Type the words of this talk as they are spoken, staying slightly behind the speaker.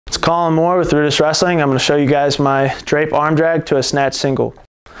Kollin with RUDIS Wrestling. I'm going to show you guys my drape arm drag to a snatch single.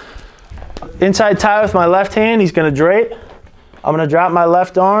 Inside tie with my left hand, he's going to drape. I'm going to drop my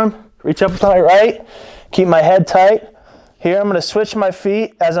left arm, reach up with my right, keep my head tight. Here I'm going to switch my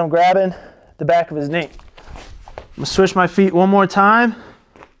feet as I'm grabbing the back of his knee. I'm going to switch my feet one more time.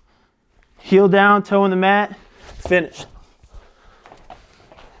 Heel down, toe in the mat, finish.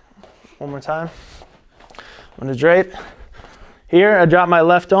 One more time. I'm going to drape. Here, I drop my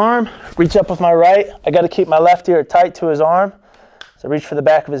left arm, reach up with my right. I got to keep my left ear tight to his arm. So reach for the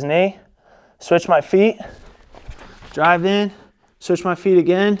back of his knee. Switch my feet, drive in, switch my feet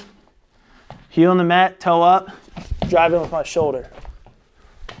again. Heel in the mat, toe up, drive in with my shoulder.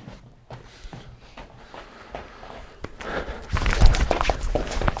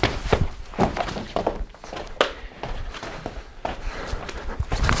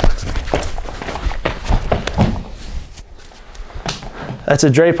 That's a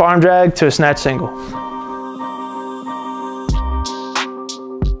drape arm drag to a snatch single.